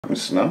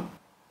Snow?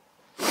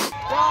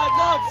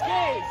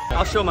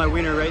 I'll show my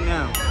wiener right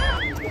now.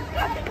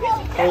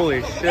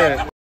 Holy shit.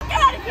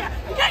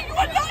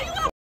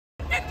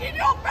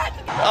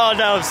 Oh,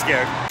 now I'm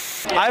scared.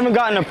 I haven't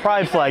gotten a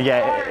pride flag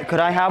yet. Could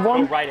I have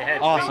one? Go right ahead.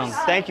 Awesome.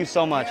 Please. Thank you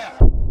so much.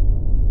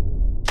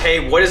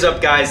 Hey, what is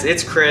up guys?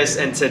 It's Chris,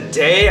 and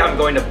today I'm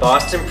going to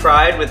Boston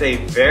Pride with a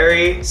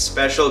very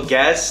special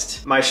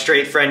guest, my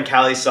straight friend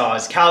Callie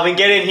Saws. Calvin,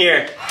 get in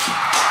here.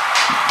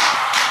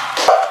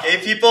 Hey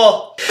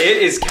people. It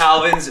is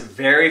Calvin's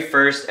very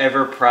first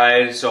ever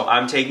Pride, so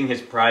I'm taking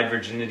his Pride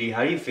virginity.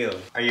 How do you feel?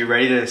 Are you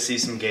ready to see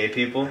some gay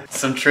people?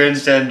 Some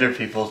transgender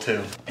people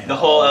too. The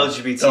whole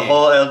LGBT. The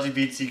whole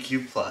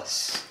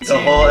LGBTQ+. The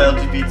whole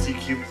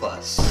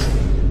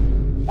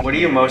LGBTQ+. What are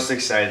you most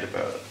excited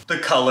about? The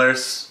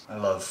colors. I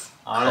love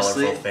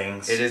honestly colorful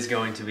things. It is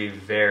going to be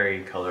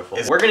very colorful.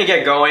 We're gonna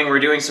get going. We're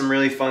doing some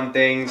really fun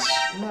things.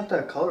 I'm not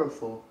that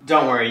colorful.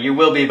 Don't worry, you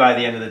will be by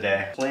the end of the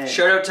day. Plant.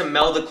 Shout out to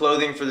Mel the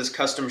Clothing for this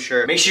custom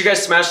shirt. Make sure you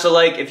guys smash the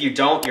like. If you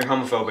don't, you're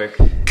homophobic.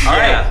 All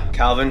right.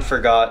 Calvin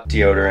forgot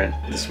deodorant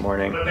this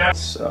morning.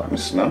 So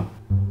Snow?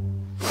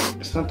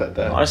 It's not that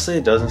bad. honestly,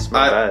 it doesn't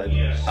smell bad.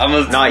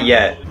 Not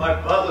yet. My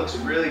butt looks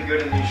really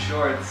good in these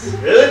shorts.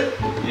 Really?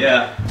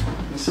 Yeah.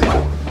 Let's see.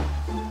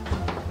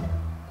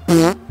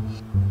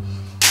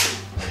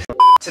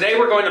 Today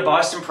we're going to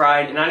Boston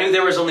Pride, and I knew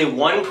there was only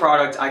one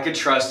product I could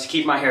trust to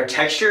keep my hair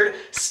textured,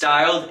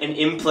 styled, and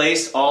in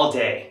place all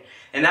day.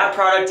 And that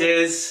product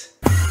is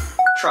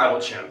Tribal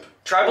Chimp.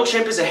 Tribal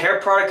Chimp is a hair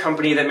product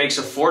company that makes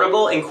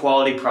affordable and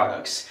quality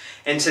products.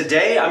 And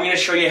today I'm going to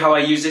show you how I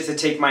use it to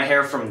take my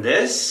hair from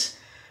this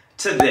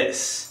to this.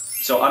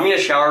 So I'm going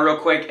to shower real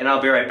quick and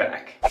I'll be right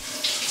back.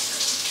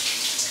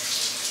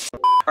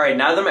 Alright,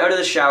 now that I'm out of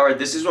the shower,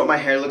 this is what my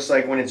hair looks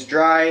like when it's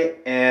dry,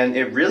 and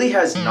it really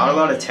has not a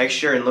lot of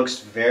texture and looks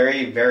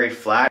very, very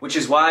flat, which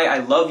is why I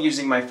love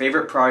using my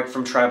favorite product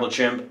from Tribal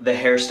Chimp, the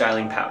hair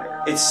styling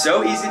powder. It's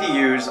so easy to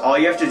use. All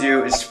you have to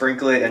do is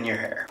sprinkle it in your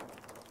hair.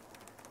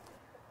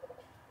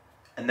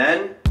 And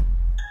then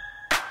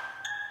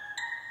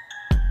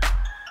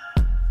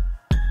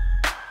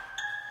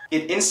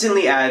it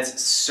instantly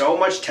adds so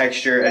much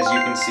texture. As you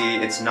can see,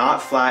 it's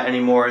not flat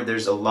anymore.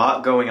 There's a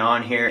lot going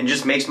on here and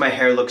just makes my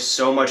hair look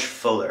so much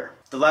fuller.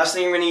 The last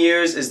thing I'm going to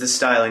use is the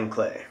styling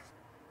clay.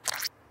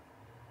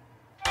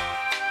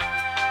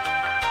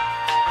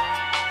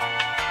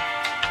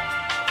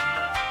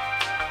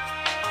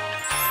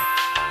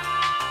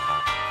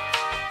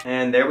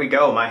 And there we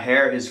go. My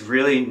hair is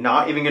really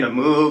not even gonna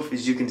move.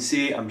 As you can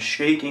see, I'm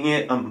shaking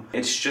it.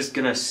 It's just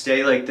gonna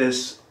stay like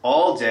this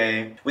all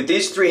day. With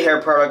these 3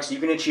 hair products, you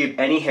can achieve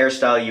any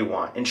hairstyle you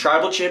want. And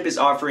Tribal Chimp is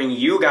offering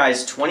you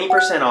guys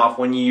 20% off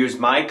when you use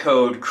my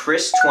code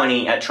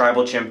CHRIS20 at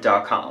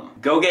tribalchimp.com.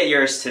 Go get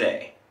yours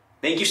today.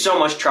 Thank you so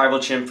much, Tribal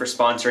Chimp, for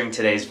sponsoring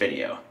today's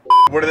video.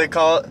 What do they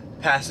call it?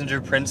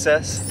 Passenger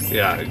princess?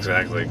 Yeah,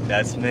 exactly.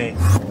 That's me.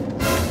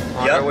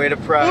 On our way to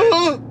Pride.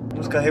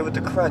 Almost got hit with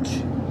the crutch.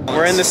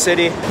 We're in the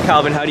city.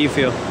 Calvin, how do you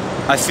feel?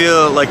 I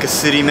feel like a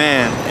city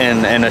man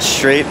and a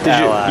straight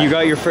ally. You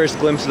got your first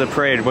glimpse of the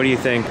parade. What do you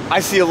think? I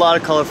see a lot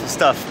of colorful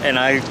stuff, and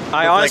I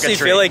honestly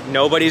feel like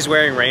nobody's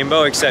wearing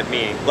rainbow except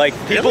me. Like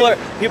people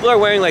are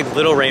wearing like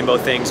little rainbow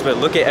things, but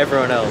look at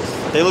everyone else.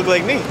 they look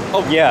like me.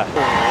 Oh yeah.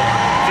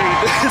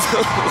 Dude, there's a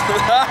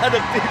lot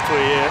of people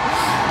here.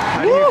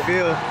 How do you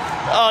feel?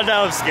 Oh,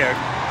 now I'm scared.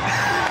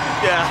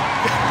 Yeah.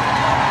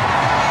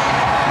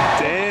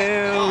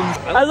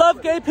 Damn. I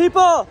love gay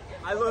people.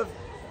 I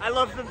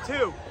love them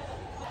too.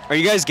 Are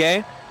you guys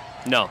gay?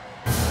 No.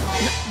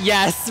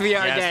 Yes, we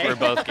are gay. Yes, we're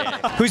both gay.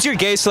 Who's your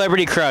gay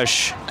celebrity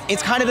crush?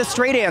 It's kind of the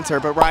straight answer,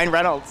 but Ryan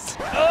Reynolds.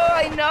 Oh,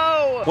 I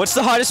know. What's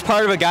the hottest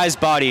part of a guy's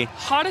body?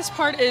 Hottest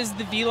part is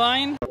the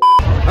V-line.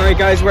 Alright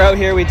guys, we're out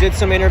here. We did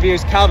some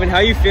interviews. Calvin, how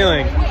are you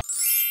feeling?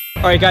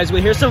 Alright guys,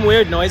 we hear some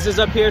weird noises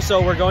up here,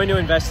 so we're going to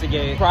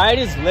investigate. Pride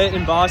is lit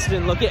in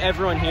Boston. Look at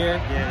everyone here.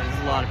 Yeah, there's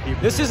a lot of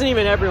people. This isn't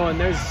even everyone.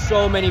 There's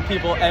so many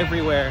people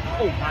everywhere.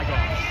 Oh my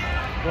gosh.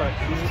 What?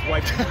 You just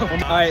wiped out.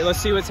 Alright, let's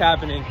see what's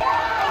happening.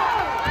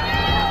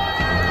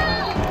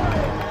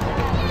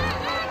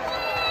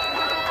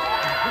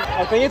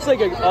 I think it's like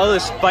all the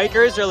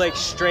spikers are like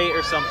straight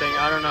or something.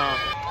 I don't know.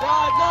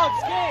 God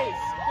loves gays!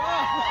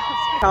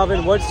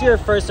 Calvin, what's your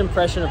first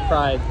impression of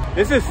Pride?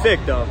 This is sick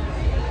though.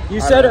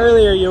 You said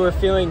earlier you were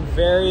feeling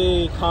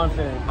very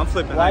confident. I'm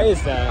flipping. Why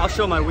is that? I'll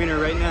show my wiener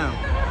right now.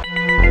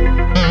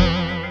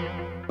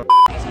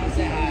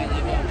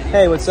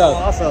 Hey, what's up?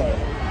 Awesome.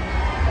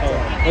 Hey,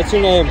 what's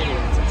your name?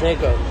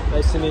 Jacob.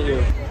 Nice to meet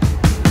you.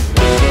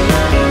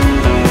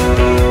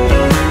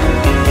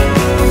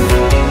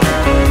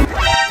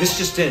 This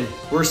just in.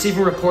 We're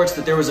receiving reports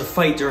that there was a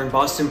fight during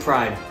Boston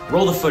Pride.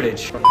 Roll the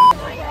footage.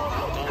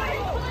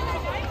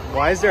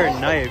 Why is there a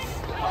knife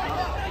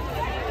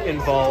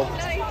involved?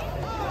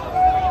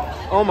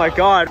 Oh my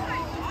god.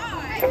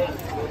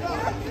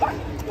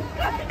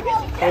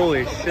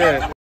 Holy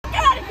shit.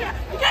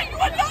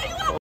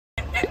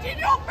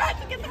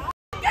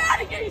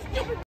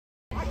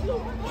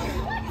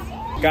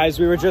 Guys,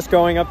 we were just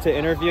going up to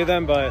interview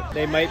them, but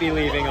they might be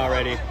leaving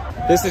already.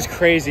 This is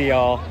crazy,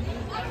 y'all.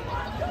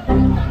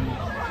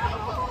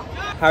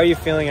 How are you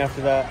feeling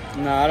after that?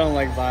 No, I don't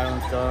like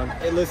violence, dog.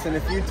 Hey, listen,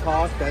 if you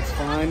talk, that's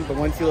fine, but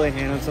once you lay a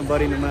hand on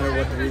somebody, no matter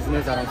what the reason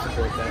is, I don't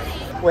support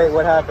that. Wait,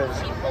 what happened?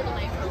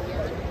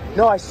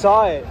 No, I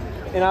saw it.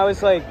 And I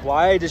was like,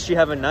 why does she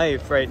have a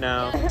knife right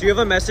now? Do you have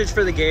a message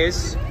for the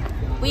gays?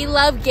 We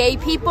love gay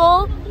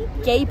people.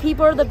 Gay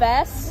people are the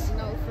best.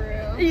 No, for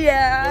real.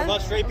 Yeah. What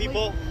about straight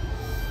people?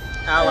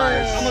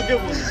 Allies. I'm a good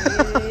one.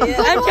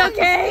 Yeah, I'm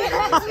okay.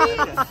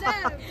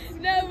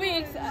 No, we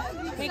accept.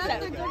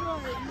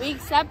 We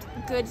accept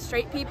good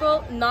straight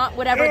people, not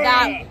whatever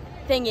that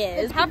thing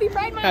is. Happy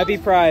Pride Month. Happy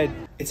Pride.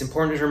 It's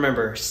important to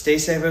remember, stay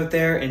safe out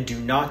there and do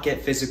not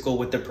get physical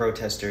with the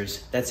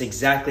protesters. That's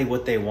exactly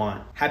what they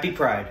want. Happy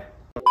Pride.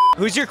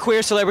 Who's your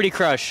queer celebrity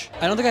crush?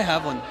 I don't think I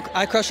have one.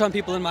 I crush on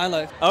people in my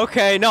life.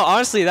 Okay, no,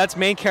 honestly, that's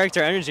main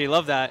character energy.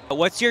 Love that.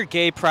 What's your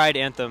gay pride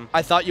anthem?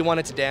 I Thought You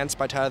Wanted to Dance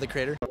by Tyler, the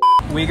Creator.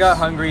 We got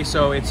hungry,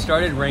 so it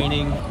started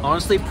raining.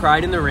 Honestly,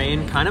 pride in the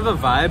rain, kind of a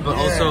vibe, but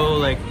also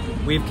like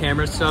we have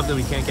camera stuff that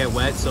we can't get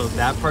wet, so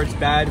that part's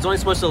bad. It's only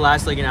supposed to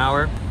last like an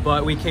hour,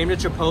 but we came to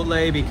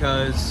Chipotle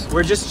because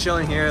we're just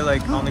chilling here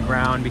like on the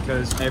ground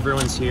because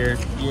everyone's here.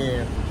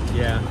 Yeah.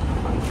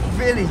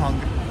 Really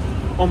hungry.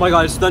 Oh my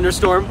god, it's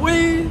thunderstorm.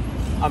 Wait!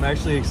 I'm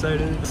actually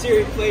excited.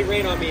 Siri, play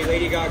Rain on Me,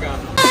 Lady Gaga.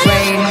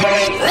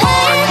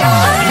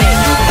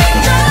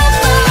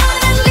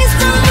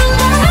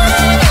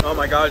 Oh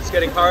my god, it's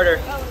getting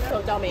harder.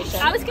 So Dalmatian.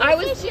 I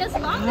was say she has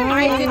long hair.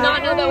 I did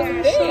not know that was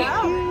a thing.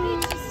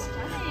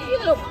 You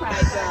little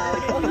pride girl.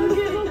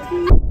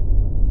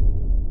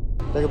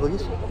 Take a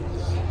boogies?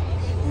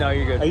 No,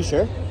 you're good. Are you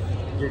sure?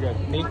 You're good.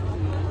 Me?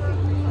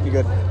 You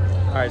good?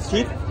 Alright,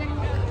 Steve?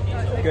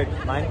 Good.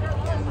 Mine?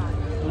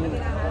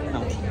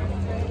 No.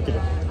 Good.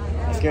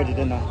 I scared you,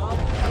 didn't I?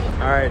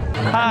 Alright.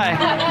 Hi.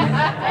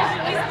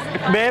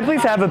 May I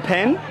please have a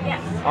pen?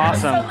 Yes.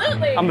 Awesome.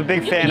 Absolutely. I'm a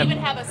big fan You of. can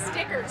even have a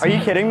sticker. Are you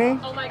kidding me?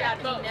 Oh my god,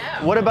 both. No.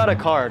 What about a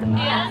card? And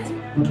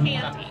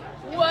candy.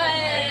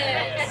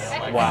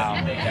 What? Wow.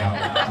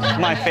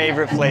 My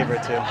favorite flavor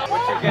too.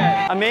 What's your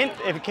guess? I mean,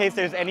 in case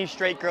there's any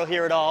straight girl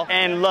here at all,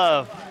 and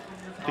love,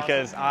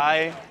 because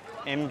I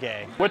am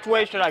gay. Which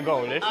way should I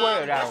go? This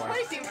way or that way?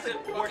 This way seems to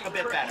work a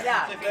bit better.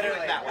 Yeah, so if you do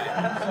it that way.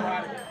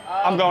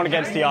 I'm going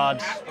against the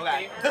odds.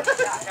 Okay.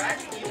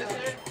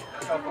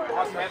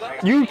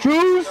 You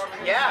choose?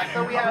 Yeah,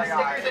 so we have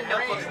stickers and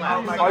notebooks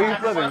left. Are you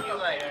flipping?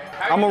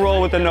 I'm gonna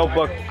roll with the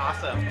notebook.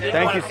 Awesome.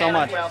 Thank you so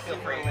much. Well, feel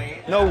free.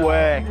 No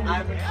way.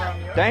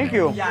 Thank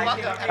you.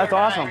 That's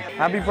awesome.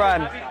 Happy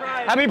Pride.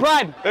 Happy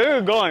Pride.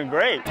 Ooh, going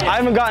great. I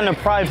haven't gotten a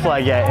pride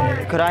flag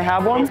yet. Could I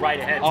have one? Right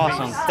ahead.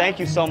 Awesome. Thank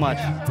you so much.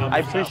 I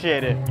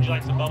appreciate it. Would you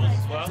like some bubbles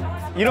as well?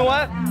 You know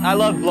what? I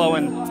love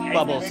blowing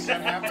bubbles.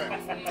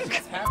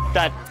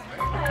 That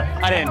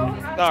I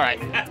didn't. All right.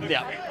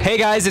 Yeah. Hey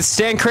guys, it's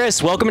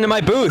StanChris. Welcome to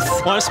my booth.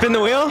 Want to spin the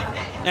wheel?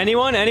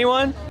 Anyone?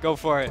 Anyone? Go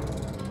for it.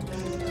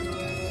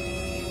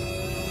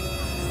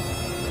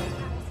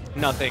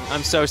 Nothing.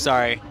 I'm so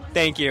sorry.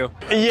 Thank you.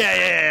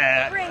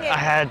 Yeah. I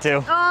had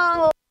to.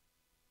 Oh.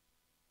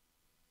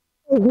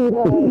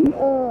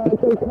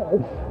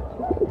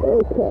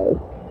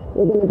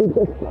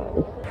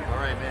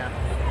 Alright, man.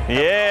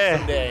 Yeah.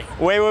 Awesome day.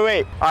 Wait. All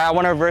right, I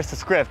want to reverse the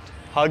script.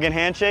 Hug and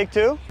handshake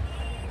too?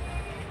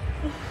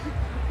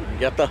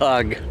 Get the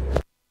hug.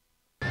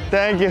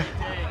 Thank you.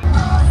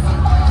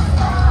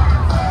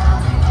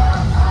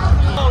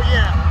 Oh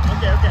yeah.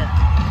 Okay.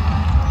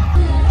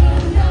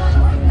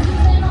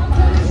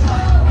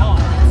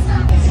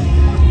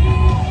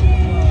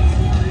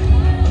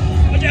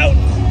 Watch out.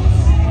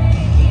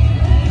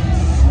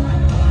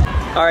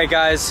 All right,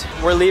 guys,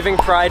 we're leaving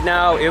Pride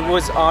now. It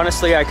was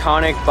honestly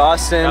iconic.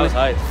 Boston. That was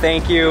hype.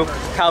 Thank you.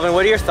 Calvin,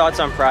 what are your thoughts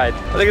on Pride?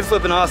 I think it's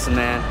flipping awesome,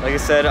 man. Like I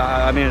said,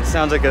 I mean, it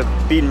sounds like a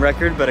beaten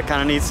record, but it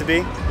kind of needs to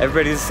be.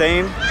 Everybody's the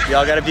same.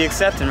 Y'all gotta be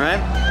accepting,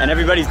 right? And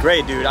everybody's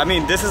great, dude. I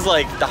mean, this is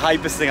like the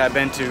hypest thing I've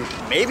been to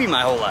maybe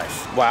my whole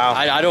life. Wow.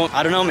 I don't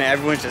know, man.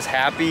 Everyone's just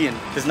happy, and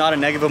there's not a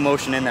negative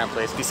emotion in that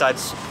place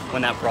besides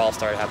when that brawl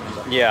started happening.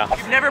 But. Yeah.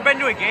 You've never been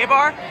to a gay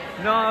bar?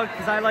 No,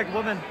 because I like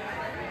women.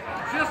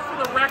 Just for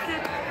the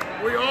record,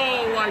 we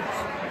all like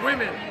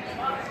women.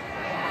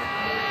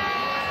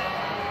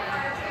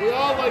 We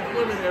all like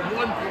women at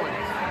one point.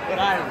 But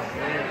I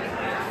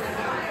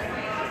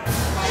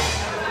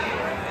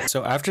don't.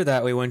 So after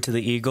that, we went to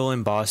the Eagle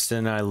in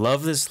Boston. I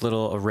love this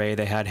little array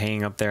they had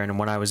hanging up there. And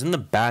when I was in the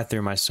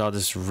bathroom, I saw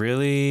this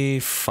really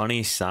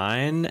funny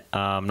sign.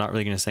 I'm not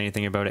really going to say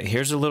anything about it.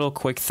 Here's a little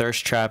quick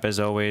thirst trap as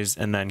always.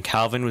 And then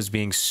Calvin was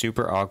being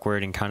super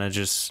awkward and kind of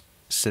just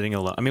sitting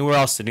alone. I mean, we're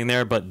all sitting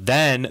there, but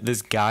then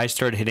this guy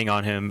started hitting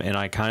on him and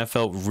I kind of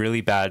felt really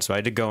bad, so I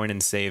had to go in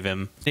and save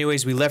him.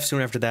 Anyways, we left soon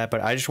after that,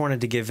 but I just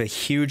wanted to give a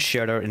huge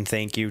shout out and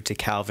thank you to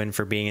Calvin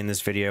for being in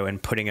this video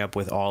and putting up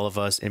with all of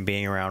us and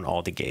being around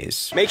all the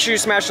gays. Make sure you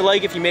smash a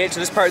like if you made it to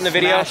this part in the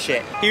video. Smash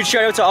it. Huge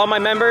shout out to all my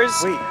members.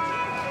 Wait,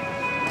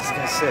 this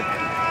guy's sick.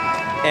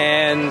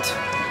 And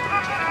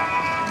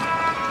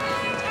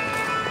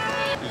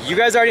you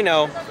guys already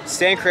know,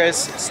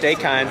 StanChris, stay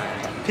kind.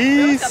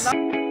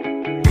 Peace.